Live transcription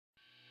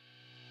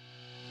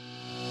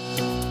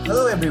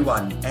Hello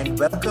everyone, and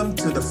welcome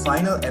to the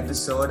final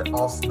episode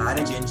of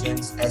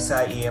ManageEngine's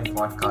SIEM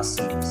podcast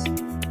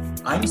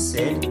series. I'm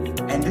Sid,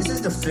 and this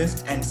is the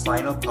fifth and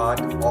final part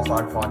of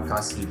our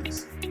podcast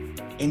series.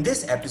 In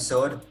this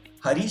episode,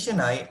 Harish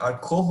and I are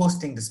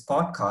co-hosting this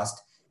podcast,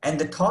 and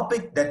the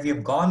topic that we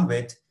have gone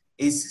with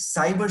is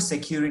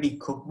Cybersecurity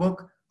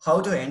Cookbook,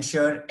 how to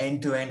ensure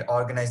end-to-end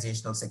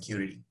organizational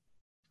security.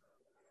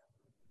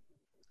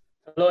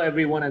 Hello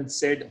everyone, and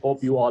Sid,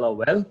 hope you all are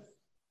well.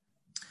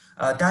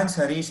 Thanks,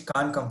 Harish.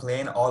 Can't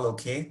complain. All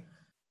okay.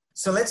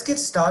 So let's get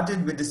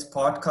started with this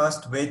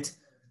podcast with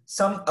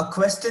a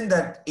question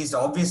that is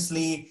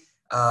obviously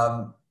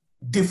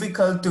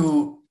difficult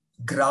to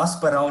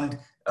grasp around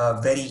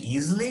very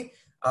easily.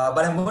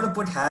 But I'm going to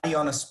put Harry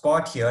on a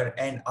spot here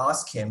and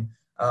ask him,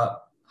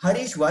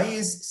 Harish, why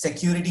is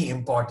security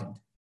important?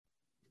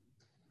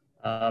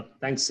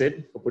 Thanks,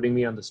 Sid, for putting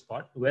me on the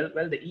spot. Well,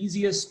 the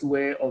easiest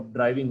way of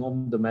driving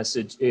home the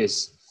message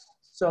is,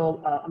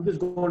 I'm just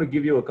going to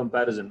give you a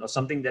comparison or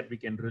something that we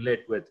can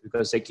relate with,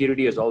 because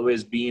security has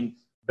always been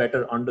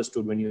better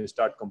understood when you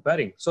start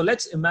comparing. So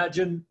let's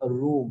imagine a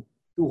room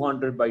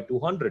 200 by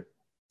 200,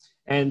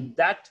 and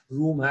that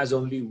room has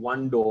only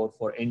one door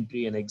for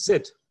entry and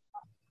exit.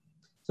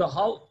 So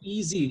how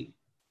easy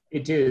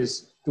it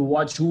is to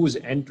watch who's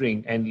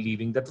entering and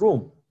leaving that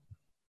room.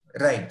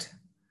 Right.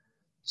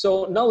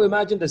 So now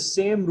imagine the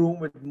same room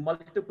with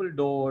multiple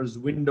doors,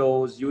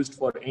 windows used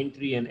for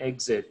entry and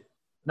exit.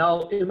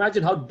 Now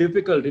imagine how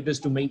difficult it is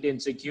to maintain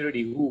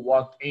security. Who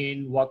walked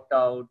in, walked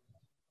out,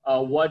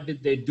 what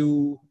did they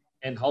do,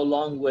 and how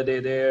long were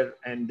they there,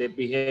 and their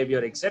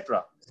behavior,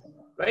 etc.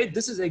 Right?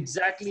 This is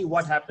exactly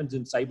what happens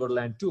in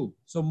cyberland too.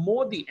 So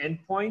more the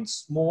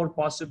endpoints, more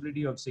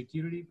possibility of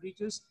security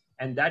breaches,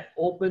 and that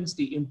opens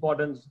the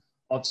importance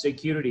of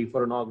security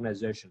for an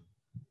organization.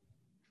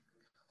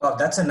 Well,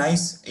 that's a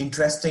nice,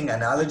 interesting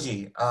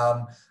analogy.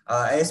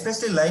 I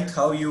especially liked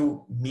how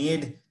you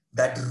made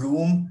that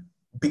room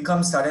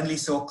become suddenly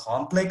so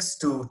complex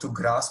to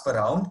grasp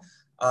around.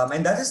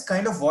 And that is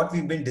kind of what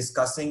we've been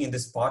discussing in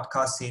this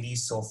podcast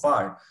series so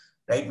far,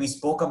 right? We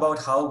spoke about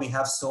how we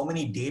have so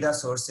many data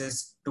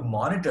sources to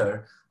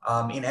monitor.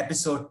 In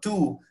episode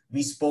 2,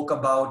 we spoke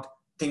about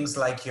things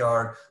like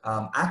your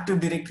Active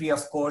Directory,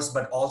 of course,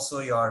 but also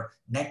your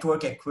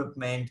network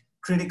equipment,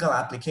 critical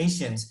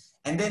applications.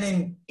 And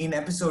then in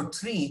episode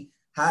 3,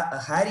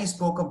 Harry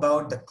spoke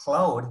about the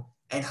cloud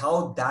and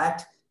how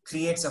that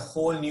creates a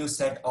whole new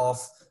set of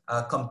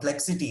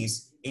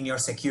complexities in your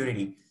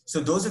security. So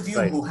those of you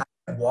who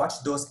haven't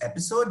watched those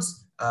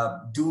episodes,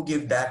 do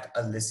give that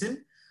a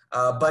listen.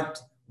 But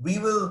we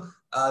will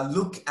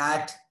look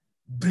at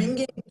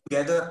bringing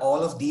together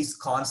all of these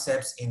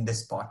concepts in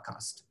this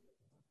podcast.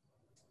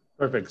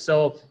 Perfect.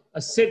 So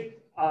Sid,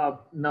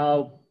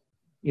 now,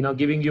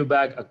 giving you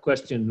back a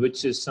question,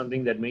 which is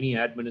something that many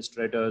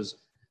administrators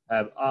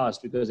have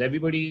asked, because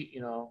everybody,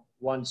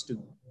 wants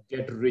to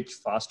get rich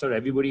faster.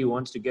 Everybody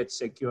wants to get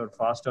secure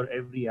faster.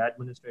 Every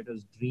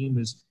administrator's dream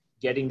is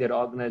getting their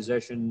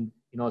organization,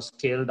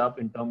 scaled up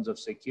in terms of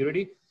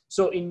security.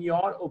 So in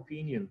your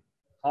opinion,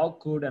 how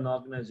could an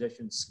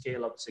organization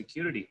scale up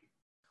security?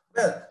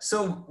 Well,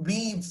 so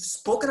we've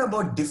spoken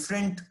about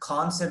different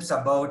concepts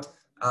about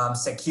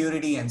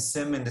security and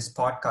SIM in this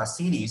podcast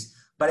series.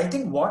 But I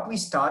think what we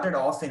started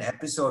off in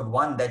episode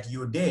 1 that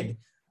you did,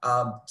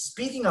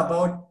 speaking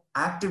about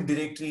Active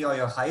Directory or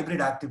your hybrid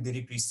Active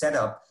Directory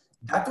setup,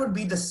 that would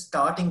be the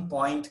starting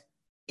point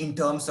in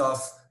terms of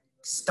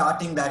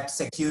starting that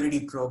security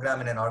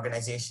program in an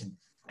organization.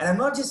 And I'm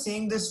not just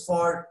saying this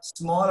for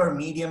small or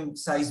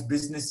medium-sized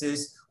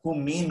businesses who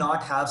may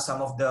not have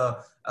some of the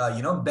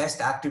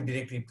best Active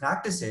Directory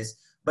practices,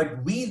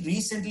 but we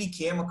recently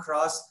came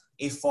across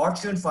a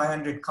Fortune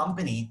 500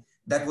 company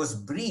that was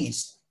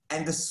breached,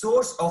 and the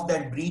source of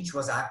that breach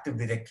was Active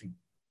Directory,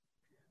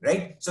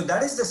 right? So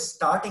that is the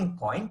starting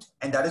point,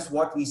 and that is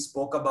what we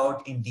spoke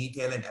about in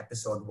detail in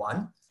episode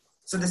 1.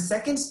 So the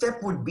second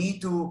step would be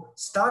to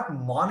start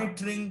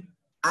monitoring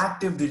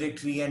Active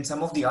Directory and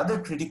some of the other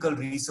critical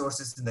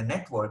resources in the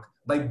network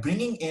by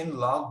bringing in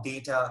log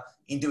data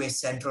into a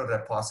central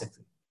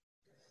repository.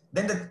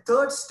 Then the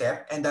third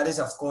step, and that is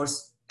of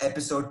course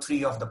episode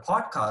 3 of the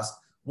podcast,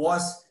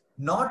 was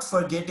not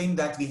forgetting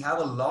that we have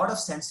a lot of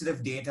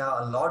sensitive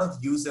data, a lot of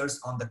users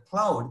on the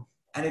cloud,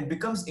 and it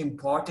becomes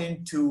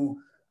important to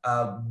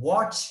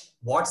watch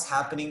what's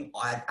happening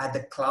at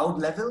the cloud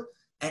level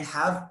and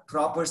have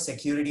proper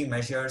security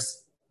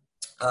measures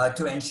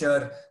to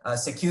ensure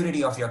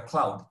security of your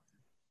cloud.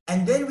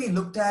 And then we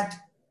looked at,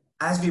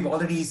 as we've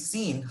already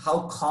seen,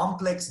 how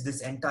complex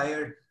this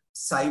entire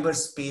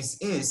cyberspace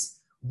is.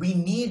 We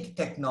need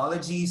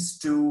technologies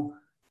to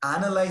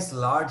analyze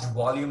large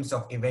volumes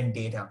of event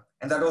data.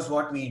 And that was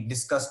what we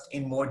discussed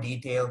in more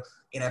detail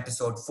in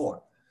episode 4.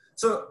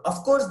 So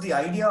of course, the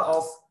idea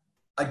of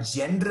a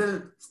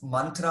general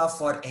mantra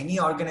for any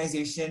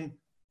organization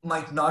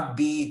might not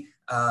be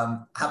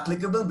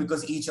applicable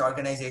because each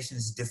organization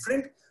is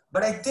different.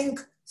 But I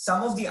think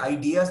some of the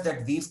ideas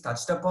that we've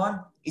touched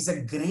upon is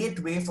a great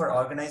way for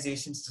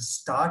organizations to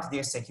start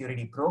their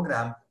security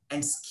program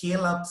and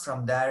scale up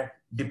from there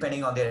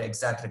depending on their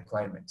exact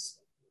requirements.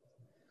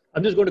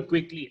 I'm just going to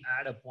quickly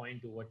add a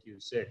point to what you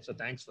said. So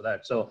thanks for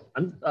that. So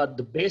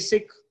the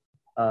basic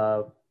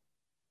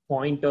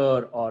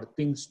pointer or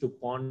things to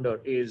ponder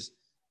is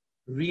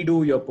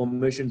redo your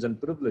permissions and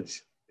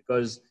privilege,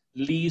 because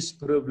least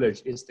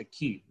privilege is the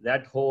key.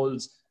 That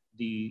holds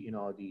the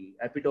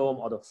epitome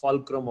or the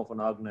fulcrum of an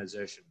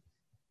organization.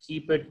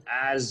 Keep it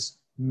as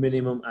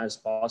minimum as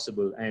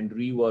possible and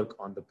rework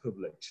on the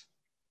privilege.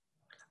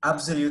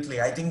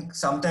 Absolutely. I think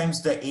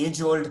sometimes the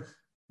age-old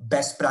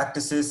best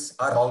practices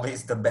are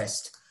always the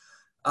best.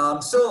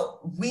 So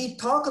we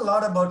talk a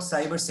lot about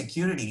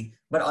cybersecurity,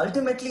 but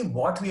ultimately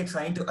what we are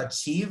trying to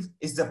achieve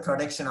is the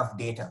protection of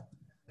data,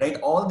 right?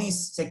 All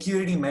these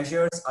security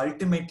measures,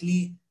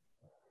 ultimately,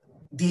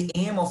 the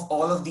aim of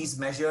all of these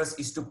measures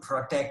is to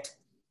protect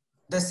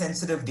the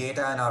sensitive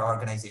data in our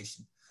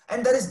organization.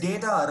 And there is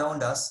data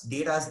around us,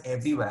 data is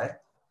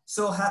everywhere.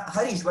 So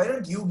Harish, why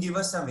don't you give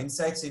us some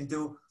insights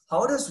into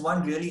how does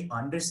one really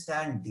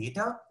understand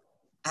data,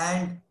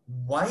 and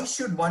why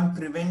should one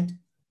prevent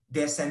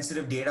their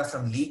sensitive data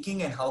from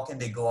leaking, and how can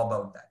they go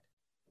about that?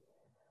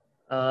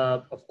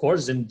 Of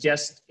course,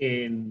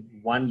 in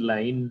one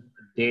line,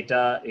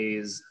 data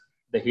is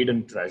the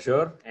hidden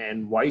treasure.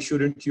 And why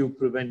shouldn't you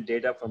prevent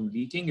data from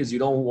leaking? Is you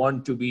don't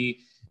want to be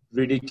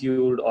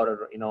ridiculed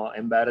or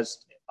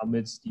embarrassed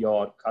amidst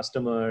your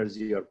customers.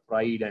 Your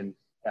pride and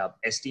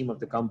esteem of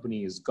the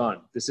company is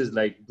gone. This is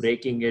like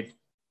breaking it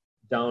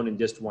down in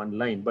just one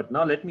line. But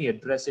now let me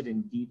address it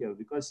in detail,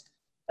 because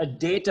a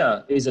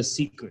data is a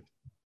secret,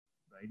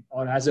 right?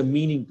 Or has a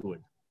meaning to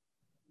it.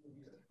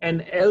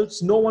 And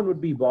else no one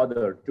would be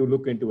bothered to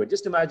look into it.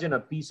 Just imagine a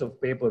piece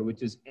of paper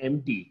which is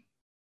empty.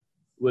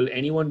 Will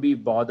anyone be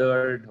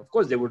bothered? Of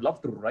course, they would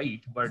love to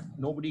write, but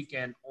nobody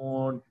can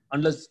own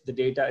unless the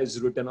data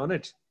is written on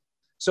it.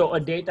 So a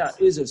data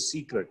is a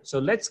secret. So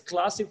let's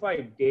classify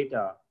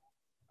data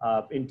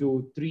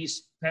into three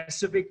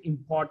specific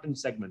important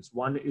segments.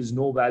 One is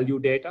no value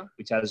data,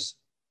 which has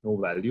no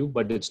value,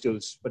 but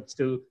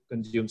still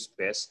consumes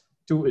space.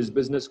 Two is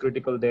business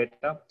critical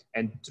data,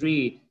 and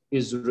three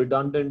is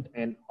redundant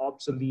and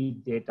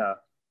obsolete data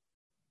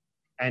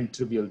and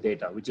trivial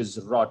data, which is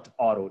ROT,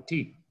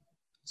 R-O-T.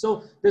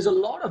 So there's a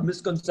lot of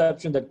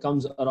misconception that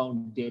comes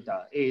around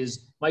data.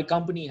 Is my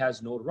company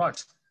has no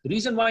ROT. The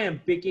reason why I'm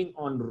picking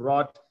on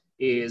ROT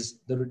is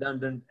the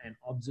redundant and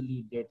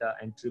obsolete data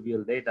and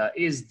trivial data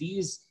is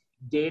these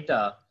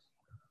data,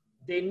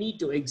 they need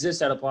to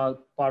exist as a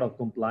part of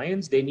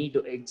compliance. They need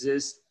to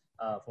exist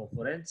for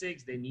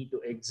forensics. They need to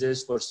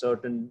exist for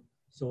certain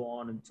so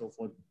on and so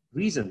forth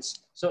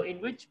reasons. So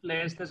in which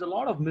place there's a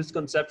lot of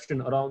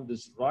misconception around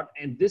this ROT,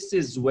 and this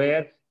is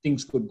where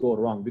things could go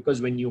wrong,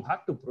 because when you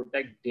have to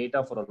protect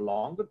data for a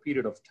longer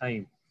period of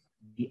time,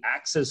 the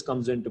access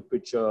comes into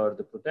picture,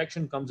 the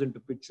protection comes into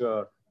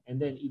picture, and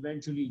then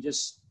eventually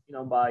just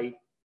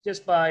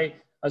by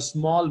a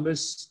small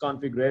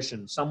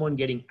misconfiguration, someone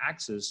getting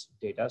access,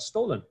 data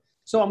stolen.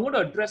 So I'm going to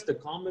address the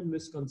common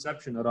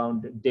misconception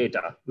around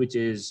data, which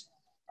is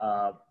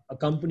a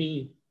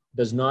company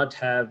does not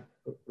have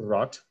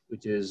ROT,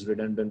 which is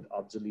redundant,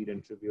 obsolete,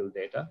 and trivial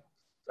data,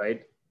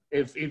 right?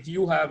 If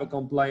you have a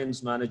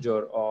compliance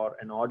manager or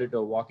an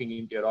auditor walking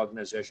into your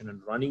organization and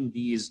running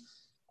these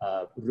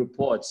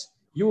reports,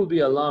 you will be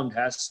alarmed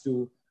as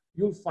to,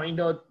 you'll find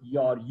out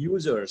your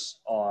users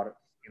or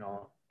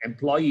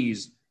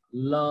employees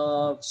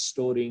love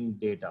storing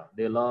data.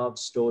 They love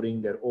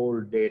storing their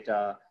old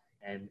data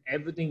and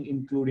everything,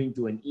 including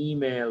to an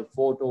email,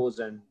 photos,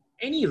 and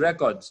any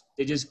records.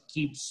 They just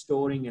keep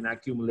storing and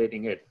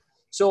accumulating it.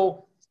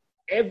 So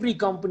every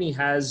company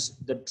has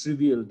the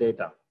trivial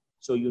data.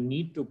 So you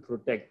need to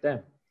protect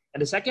them.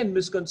 And the second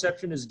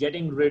misconception is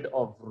getting rid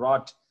of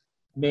ROT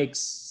makes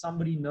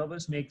somebody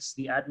nervous, makes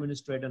the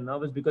administrator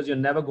nervous, because you're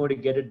never going to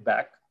get it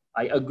back.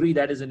 I agree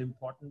that is an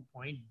important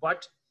point,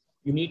 but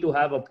you need to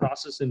have a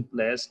process in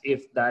place.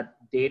 If that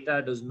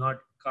data does not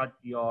cut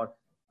your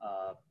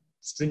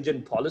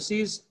stringent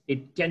policies,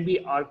 it can be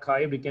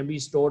archived, it can be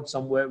stored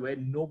somewhere where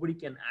nobody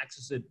can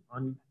access it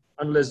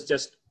unless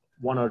just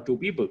one or two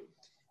people.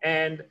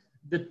 And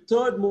the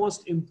third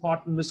most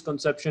important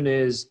misconception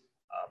is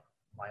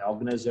my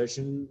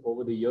organization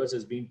over the years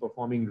has been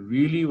performing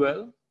really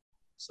well,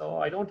 so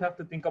I don't have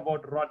to think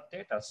about ROT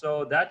data.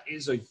 So that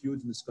is a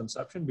huge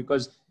misconception,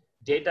 because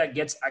data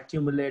gets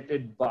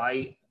accumulated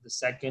by the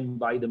second,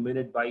 by the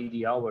minute, by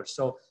the hour.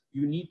 So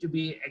you need to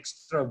be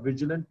extra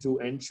vigilant to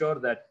ensure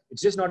that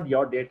it's just not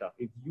your data.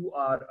 If you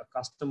are a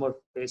customer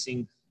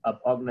facing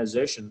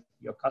organization,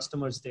 your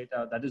customer's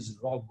data, that is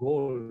raw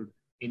gold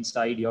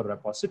inside your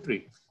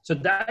repository. So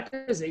that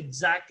is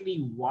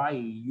exactly why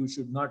you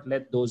should not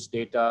let those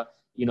data,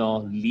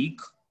 leak,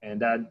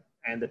 and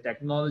the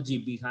technology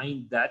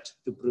behind that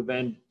to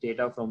prevent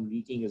data from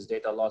leaking is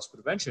data loss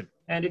prevention.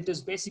 And it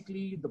is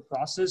basically the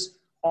process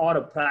or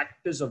a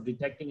practice of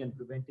detecting and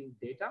preventing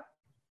data,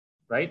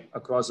 right,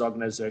 across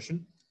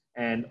organization.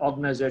 And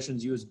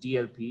organizations use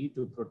DLP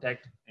to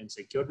protect and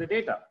secure the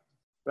data,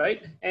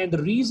 right? And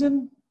the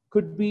reason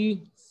could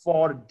be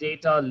for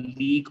data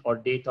leak or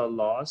data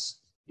loss.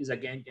 Is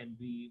again can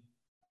be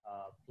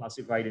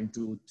classified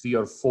into 3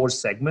 or 4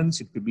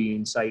 segments. It could be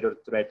insider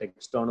threat,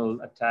 external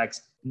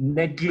attacks,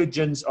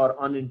 negligence or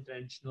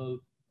unintentional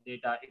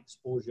data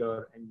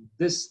exposure. And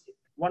this,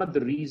 one of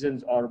the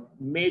reasons or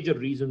major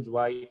reasons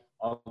why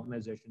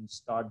organizations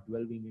start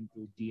delving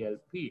into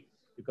DLP,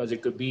 because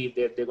it could be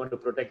they're going to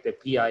protect their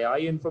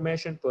PII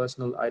information,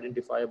 personal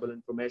identifiable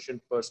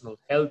information, personal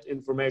health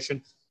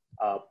information,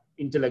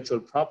 intellectual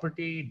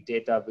property,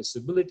 data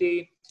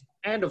visibility,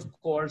 and of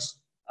course,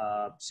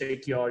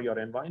 secure your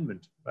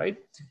environment, right?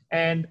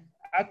 And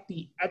at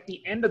the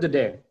end of the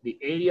day, the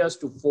areas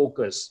to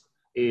focus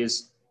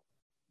is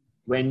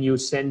when you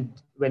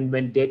send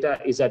when data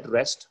is at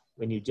rest,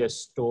 when you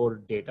just store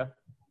data,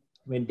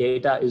 when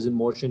data is in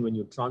motion, when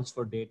you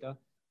transfer data,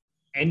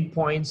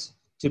 endpoints,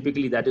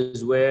 typically that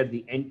is where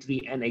the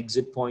entry and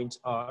exit points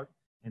are,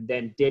 and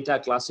then data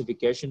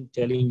classification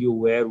telling you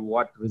where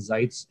what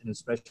resides and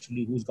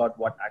especially who's got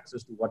what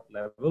access to what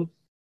level,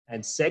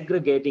 and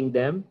segregating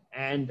them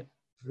and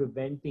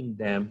preventing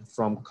them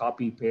from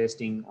copy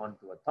pasting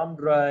onto a thumb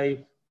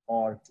drive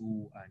or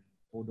to an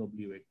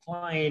OWA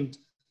client.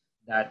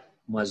 That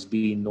must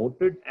be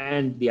noted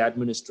and the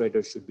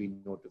administrator should be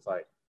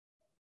notified.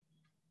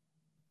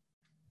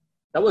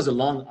 That was a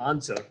long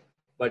answer,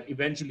 but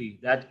eventually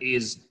that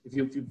is,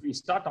 if we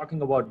start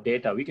talking about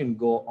data, we can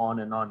go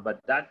on and on,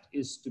 but that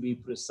is to be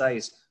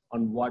precise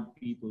on what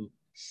people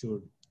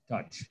should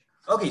touch.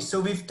 Okay, so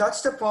we've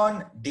touched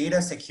upon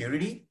data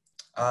security.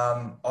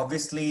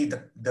 Obviously,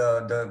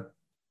 the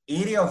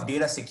area of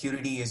data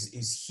security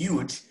is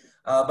huge,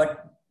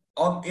 but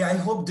I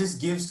hope this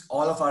gives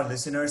all of our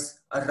listeners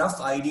a rough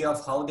idea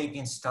of how they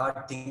can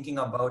start thinking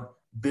about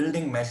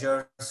building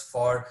measures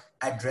for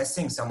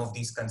addressing some of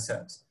these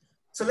concerns.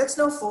 So let's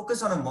now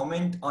focus on a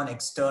moment on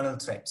external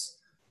threats.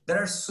 There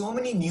are so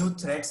many new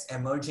threats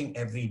emerging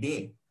every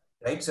day,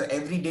 right? So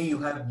every day you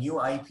have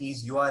new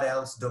IPs,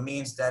 URLs,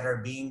 domains that are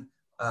being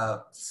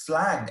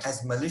flagged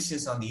as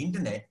malicious on the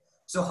internet.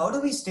 So how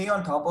do we stay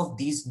on top of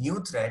these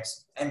new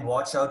threats and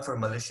watch out for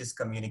malicious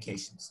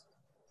communications?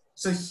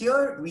 So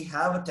here we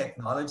have a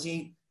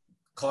technology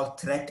called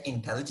threat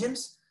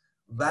intelligence,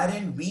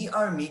 wherein we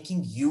are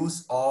making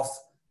use of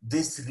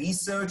this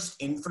researched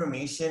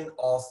information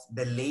of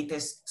the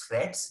latest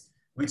threats,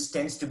 which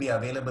tends to be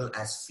available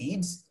as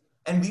feeds.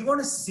 And we want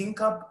to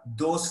sync up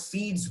those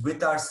feeds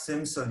with our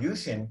SIM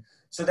solution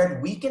so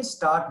that we can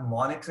start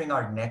monitoring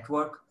our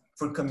network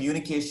for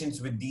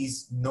communications with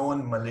these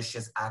known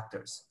malicious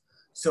actors.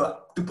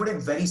 So to put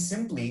it very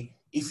simply,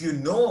 if you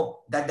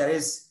know that there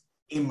is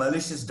a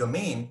malicious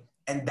domain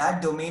and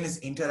that domain is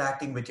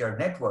interacting with your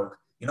network,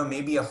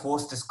 maybe a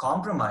host is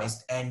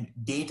compromised and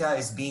data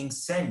is being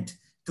sent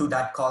to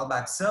that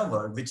callback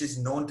server, which is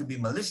known to be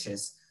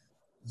malicious,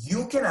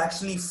 you can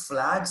actually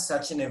flag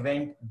such an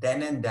event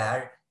then and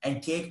there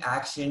and take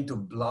action to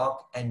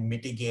block and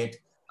mitigate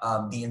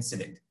the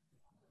incident,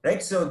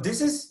 right? So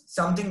this is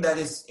something that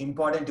is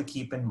important to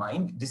keep in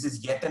mind. This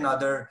is yet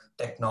another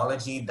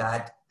technology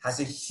that has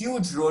a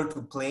huge role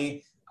to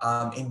play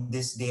in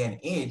this day and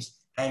age.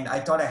 And I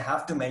thought I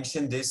have to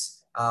mention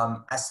this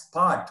as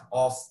part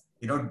of,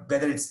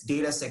 whether it's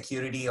data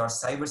security or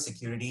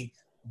cybersecurity,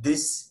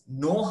 this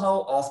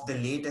know-how of the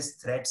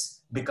latest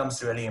threats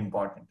becomes really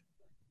important.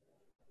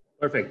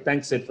 Perfect.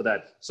 Thanks, Sid, for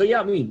that. So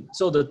yeah,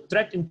 so the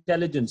threat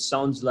intelligence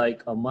sounds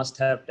like a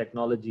must-have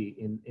technology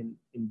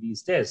in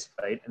these days,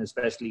 right? And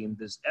especially in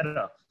this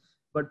era.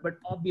 But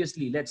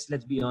obviously, let's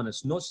be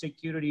honest. No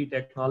security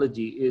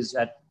technology is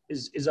a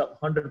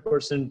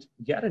 100%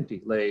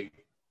 guarantee, like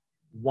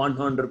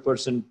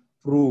 100%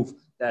 proof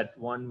that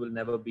one will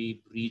never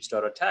be breached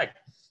or attacked.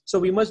 So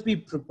we must be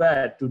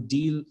prepared to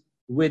deal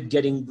with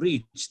getting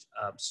breached.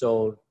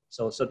 So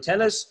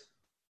tell us,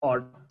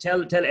 or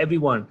tell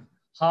everyone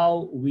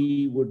how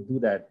we would do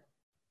that.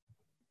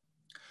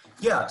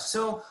 Yeah,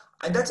 so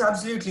that's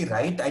absolutely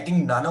right. I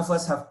think none of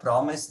us have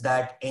promised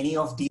that any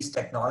of these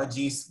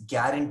technologies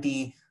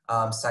guarantee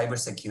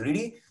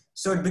cybersecurity.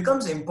 So it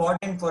becomes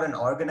important for an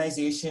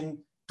organization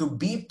to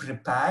be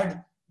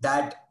prepared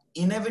that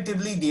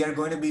inevitably they are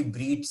going to be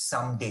breached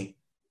someday,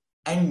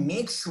 and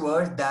make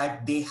sure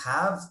that they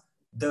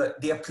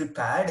are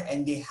prepared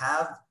and they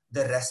have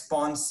the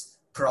response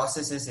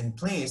processes in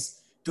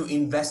place to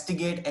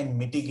investigate and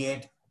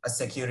mitigate a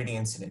security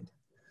incident.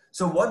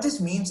 So what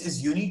this means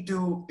is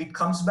it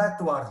comes back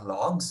to our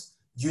logs.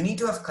 You need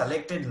to have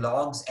collected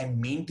logs and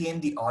maintain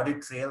the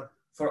audit trail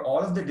for all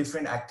of the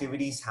different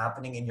activities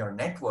happening in your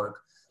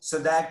network, so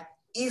that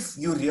if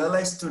you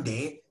realize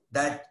today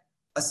that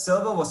a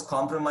server was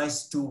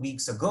compromised 2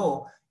 weeks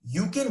ago,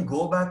 you can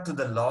go back to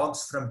the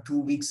logs from 2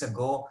 weeks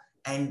ago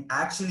and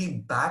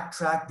actually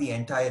backtrack the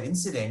entire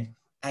incident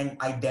and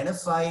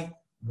identify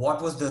what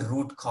was the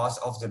root cause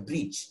of the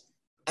breach.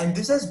 And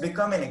this has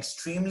become an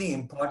extremely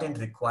important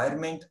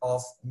requirement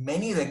of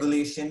many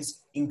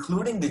regulations,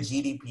 including the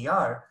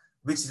GDPR,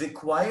 which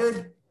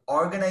require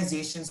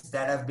organizations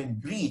that have been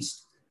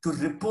breached to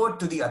report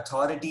to the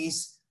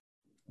authorities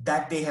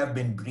that they have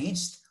been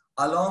breached,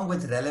 along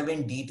with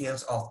relevant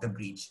details of the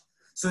breach.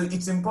 So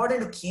it's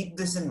important to keep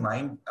this in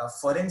mind.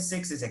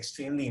 Forensics is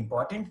extremely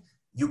important.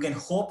 You can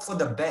hope for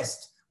the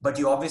best, but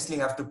you obviously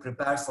have to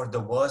prepare for the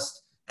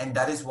worst. And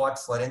that is what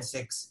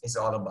forensics is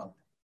all about.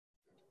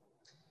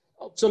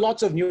 So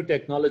lots of new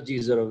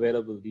technologies are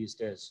available these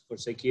days for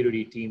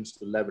security teams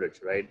to leverage,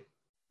 right?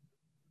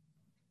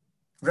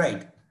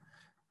 Right.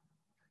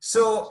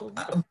 So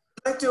I'd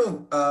like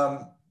to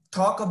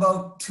talk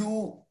about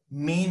two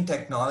main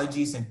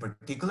technologies in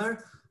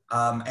particular,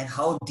 and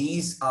how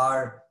these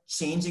are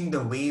changing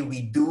the way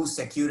we do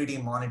security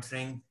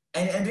monitoring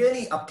and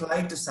really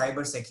apply to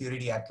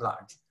cybersecurity at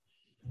large.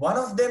 One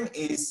of them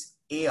is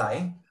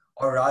AI,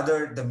 or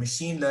rather the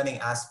machine learning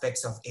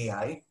aspects of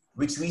AI,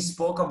 which we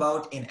spoke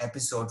about in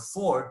episode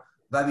 4,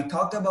 where we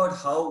talked about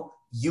how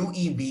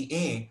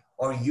UEBA,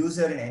 or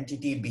user and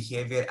entity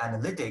behavior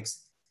analytics,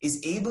 is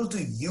able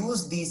to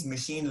use these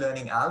machine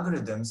learning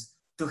algorithms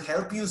to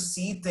help you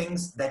see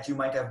things that you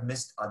might have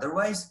missed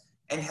otherwise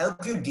and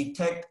help you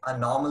detect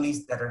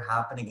anomalies that are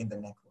happening in the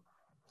network.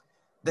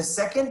 The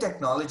second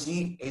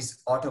technology is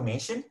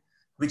automation,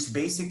 which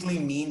basically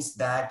means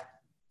that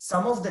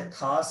some of the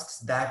tasks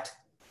that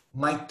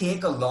might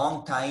take a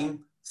long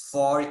time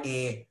for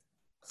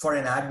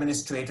an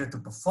administrator to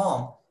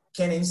perform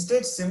can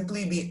instead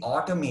simply be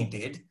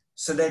automated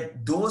so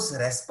that those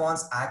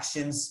response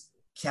actions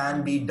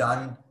can be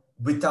done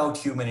without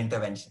human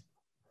intervention.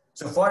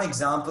 So for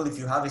example, if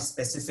you have a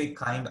specific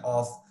kind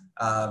of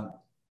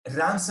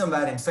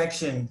ransomware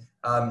infection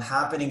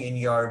happening in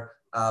your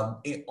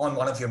on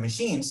one of your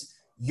machines,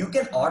 you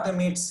can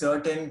automate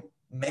certain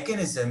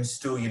mechanisms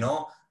to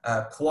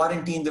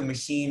quarantine the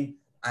machine.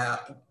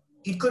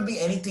 It could be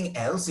anything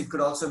else. It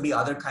could also be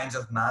other kinds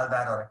of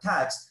malware or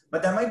attacks,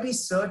 but there might be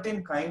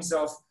certain kinds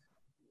of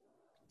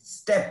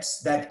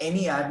steps that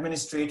any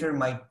administrator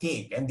might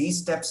take, and these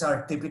steps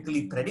are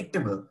typically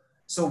predictable.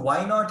 So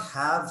why not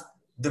have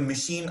the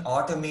machine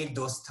automate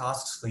those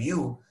tasks for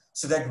you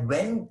so that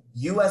when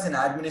you as an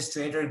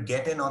administrator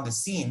get in on the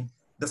scene,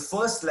 the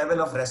first level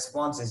of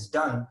response is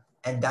done,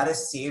 and that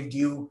has saved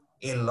you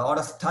a lot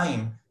of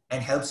time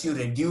and helps you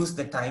reduce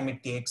the time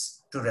it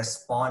takes to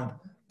respond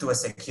to a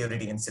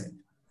security incident.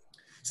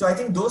 So I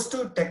think those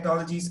two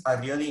technologies are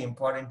really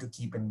important to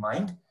keep in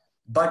mind.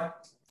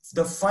 But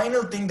the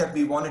final thing that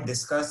we want to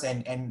discuss,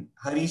 and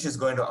Harish is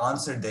going to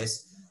answer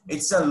this,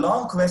 it's a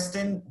long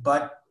question,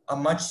 but a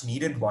much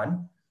needed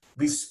one.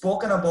 We've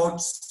spoken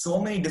about so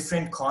many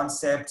different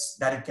concepts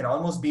that it can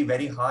almost be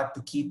very hard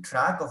to keep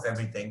track of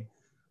everything.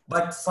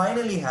 But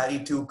finally, Harry,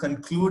 to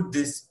conclude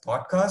this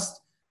podcast,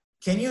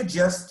 can you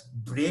just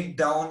break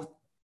down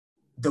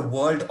the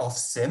world of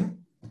SIM?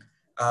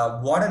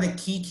 What are the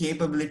key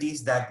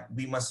capabilities that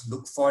we must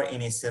look for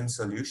in a SIM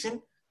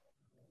solution?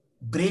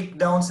 Break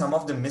down some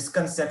of the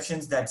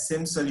misconceptions that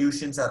SIM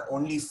solutions are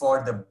only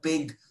for the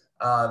big,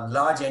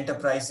 large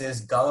enterprises,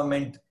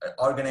 government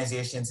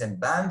organizations, and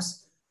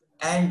banks.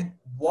 And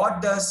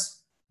what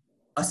does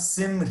a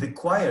SIM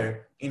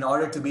require in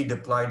order to be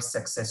deployed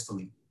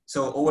successfully?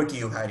 So over to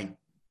you, Harry.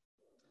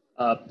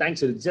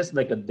 Thanks. It's just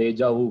like a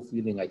deja vu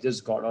feeling. I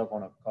just got off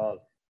on a call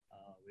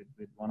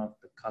with one of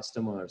the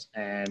customers.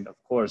 And of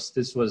course,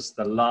 this was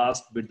the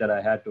last bit that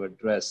I had to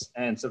address.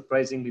 And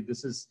surprisingly,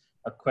 this is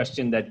a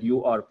question that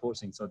you are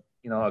posing. So,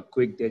 a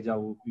quick deja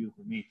vu feel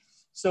for me.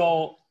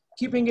 So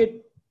keeping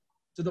it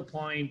to the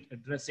point,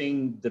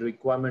 addressing the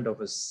requirement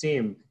of a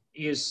SIM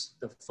is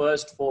the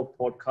first 4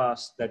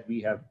 podcasts that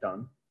we have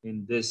done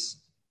in this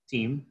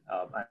team.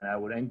 And I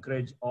would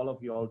encourage all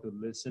of you all to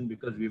listen,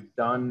 because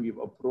we've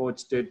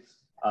approached it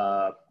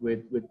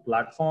with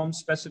platform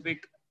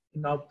specific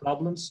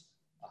problems,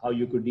 how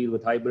you could deal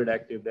with hybrid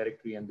Active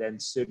Directory, and then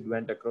Sid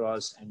went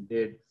across and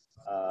did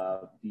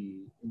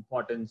the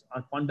importance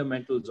and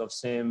fundamentals of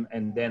SIM,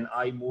 and then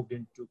I moved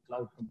into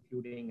cloud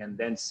computing, and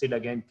then Sid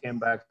again came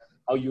back,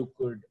 how you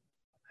could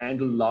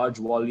handle large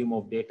volume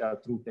of data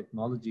through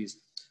technologies.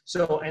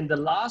 So, and the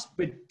last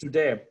bit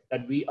today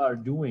that we are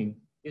doing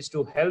is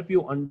to help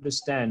you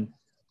understand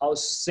how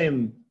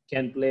SIM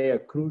can play a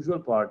crucial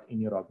part in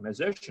your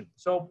organization.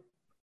 So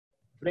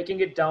breaking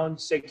it down,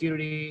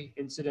 security,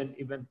 incident,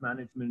 event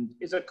management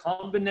is a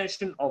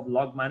combination of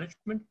log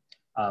management.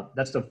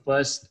 That's the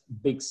first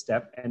big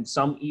step. And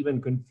some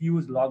even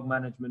confuse log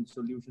management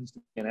solutions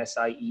to an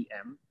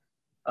SIEM.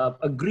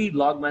 Agreed,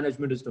 log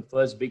management is the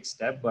first big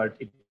step, but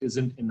it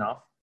isn't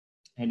enough.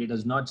 And it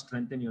does not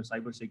strengthen your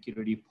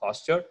cybersecurity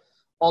posture,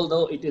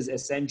 although it is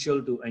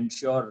essential to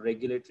ensure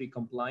regulatory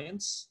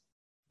compliance,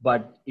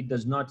 but it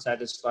does not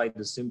satisfy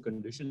the SIM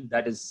condition.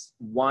 That is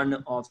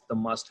one of the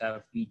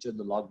must-have features,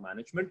 the log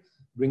management,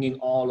 bringing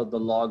all of the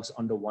logs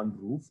under one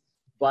roof.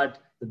 But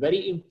the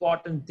very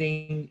important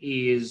thing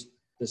is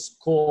the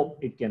scope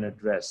it can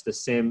address. The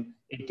SIM,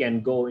 it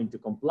can go into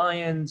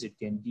compliance, it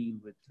can deal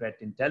with threat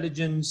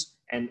intelligence.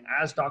 And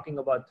as talking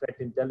about threat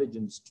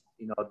intelligence,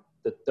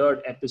 the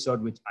third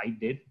episode, which I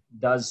did,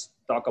 does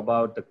talk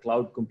about the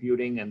cloud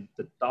computing and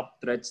the top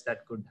threats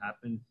that could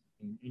happen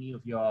in any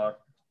of your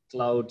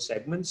cloud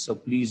segments. So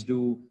please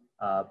do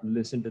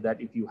Listen to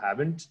that if you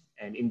haven't.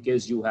 And in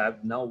case you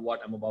have, now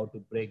what I'm about to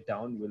break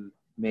down will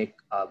make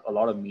a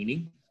lot of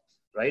meaning,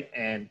 right?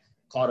 And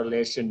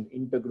correlation,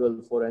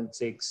 integral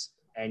forensics,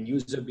 and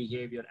user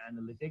behavior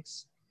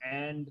analytics,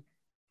 and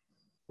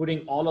putting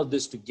all of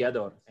this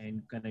together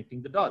and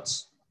connecting the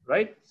dots,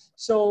 right?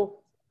 So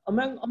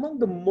among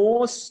the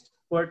most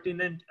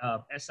pertinent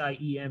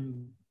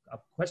SIEM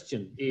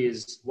question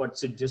is what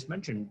Sid just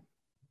mentioned.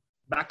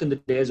 Back in the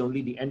days,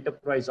 only the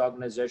enterprise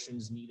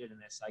organizations needed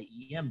an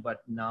SIEM,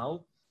 but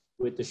now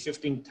with the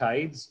shifting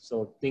tides,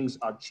 so things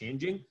are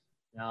changing.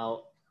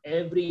 Now,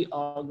 every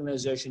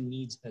organization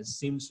needs a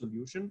SIM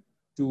solution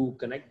to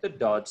connect the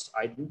dots,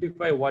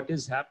 identify what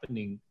is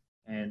happening,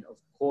 and of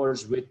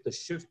course, with the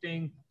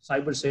shifting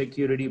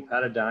cybersecurity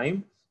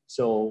paradigm,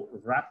 so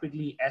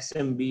rapidly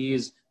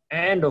SMBs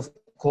and of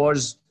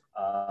course,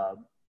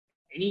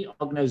 any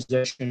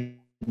organization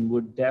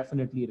would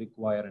definitely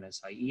require an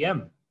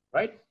SIEM,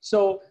 right?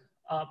 So,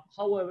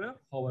 however,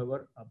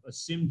 a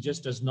SIM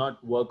just does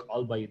not work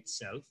all by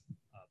itself.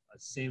 A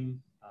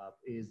SIM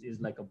is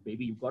like a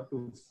baby. You've got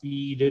to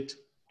feed it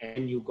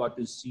and you've got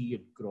to see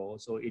it grow.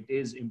 So it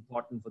is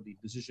important for the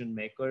decision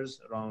makers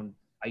around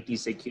IT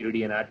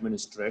security and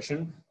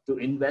administration to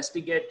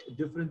investigate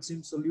different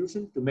SIM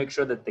solutions to make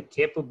sure that the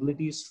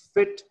capabilities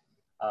fit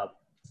uh,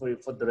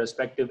 for the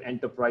respective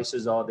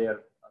enterprises or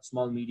their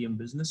small, medium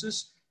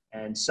businesses.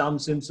 And some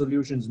SIM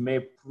solutions may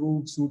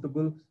prove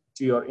suitable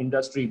to your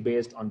industry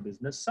based on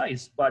business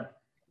size. But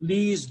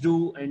please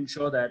do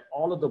ensure that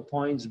all of the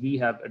points we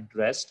have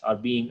addressed are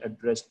being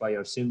addressed by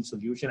your SIM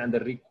solution. And the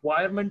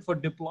requirement for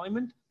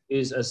deployment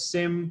is a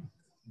SIM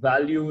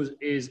values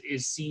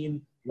is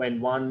seen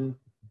when one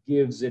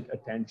gives it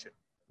attention.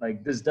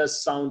 Like this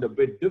does sound a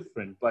bit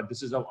different, but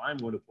this is how I'm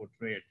going to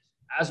portray it.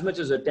 As much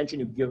as attention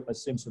you give a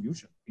SIM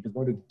solution, it is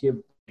going to give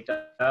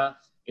data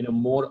in a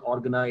more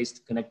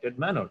organized, connected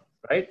manner,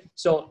 right?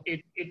 So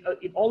it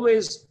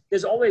always,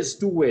 there's always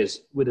two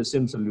ways with a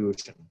SIM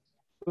solution.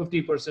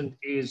 50%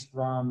 is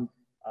from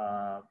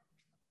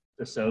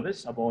the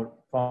service, about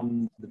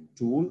from the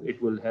tool.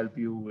 It will help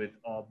you with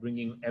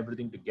bringing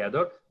everything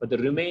together. But the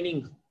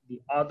remaining, the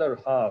other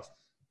half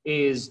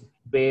is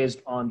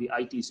based on the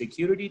IT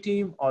security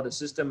team or the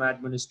system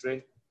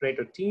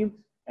administrator team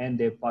and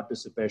their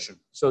participation.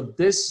 So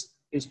this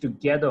is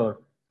together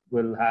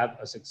will have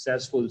a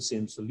successful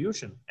SIM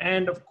solution.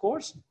 And of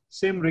course,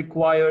 SIM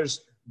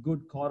requires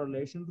good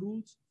correlation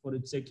rules for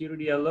its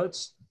security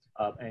alerts,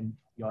 and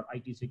your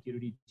IT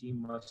security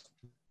team must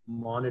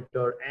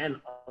monitor and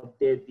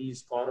update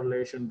these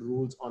correlation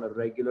rules on a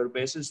regular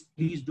basis.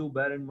 Please do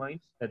bear in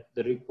mind that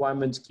the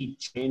requirements keep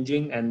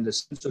changing and the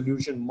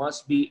solution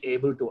must be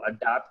able to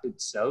adapt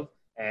itself.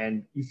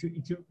 And you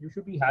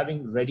should be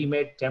having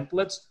ready-made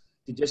templates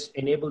to just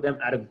enable them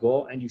at a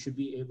go, and you should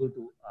be able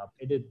to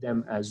edit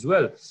them as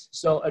well.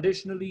 So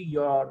additionally,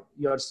 your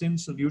SIM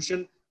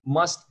solution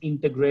must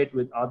integrate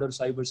with other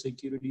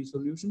cybersecurity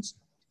solutions.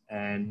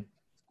 And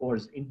of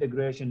course,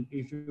 integration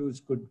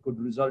issues could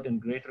result in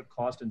greater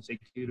cost and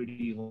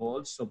security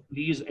holes. So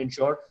please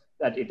ensure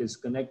that it is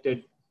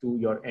connected to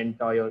your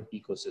entire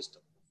ecosystem.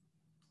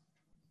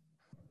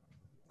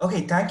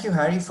 Okay, thank you,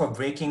 Harry, for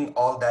breaking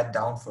all that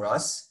down for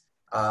us.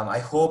 I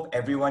hope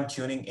everyone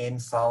tuning in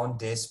found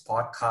this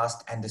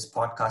podcast and this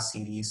podcast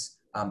series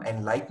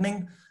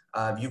enlightening.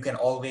 You can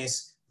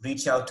always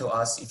reach out to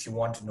us if you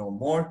want to know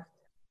more.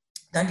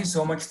 Thank you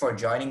so much for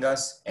joining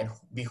us, and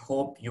we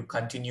hope you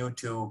continue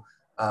to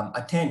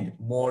attend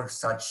more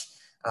such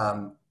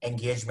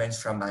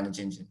engagements from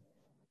ManageEngine.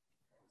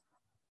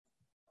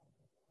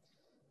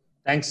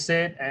 Thanks,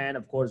 Sid. And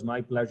of course,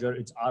 my pleasure.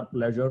 It's our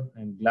pleasure.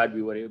 I'm glad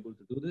we were able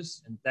to do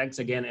this. And thanks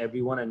again,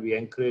 everyone. And we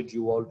encourage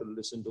you all to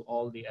listen to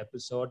all the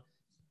episode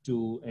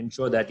to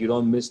ensure that you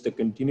don't miss the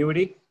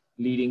continuity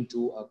leading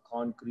to a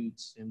concrete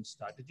SIM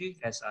strategy,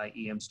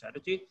 SIEM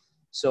strategy.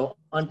 So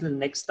until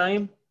next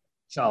time,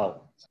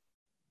 ciao.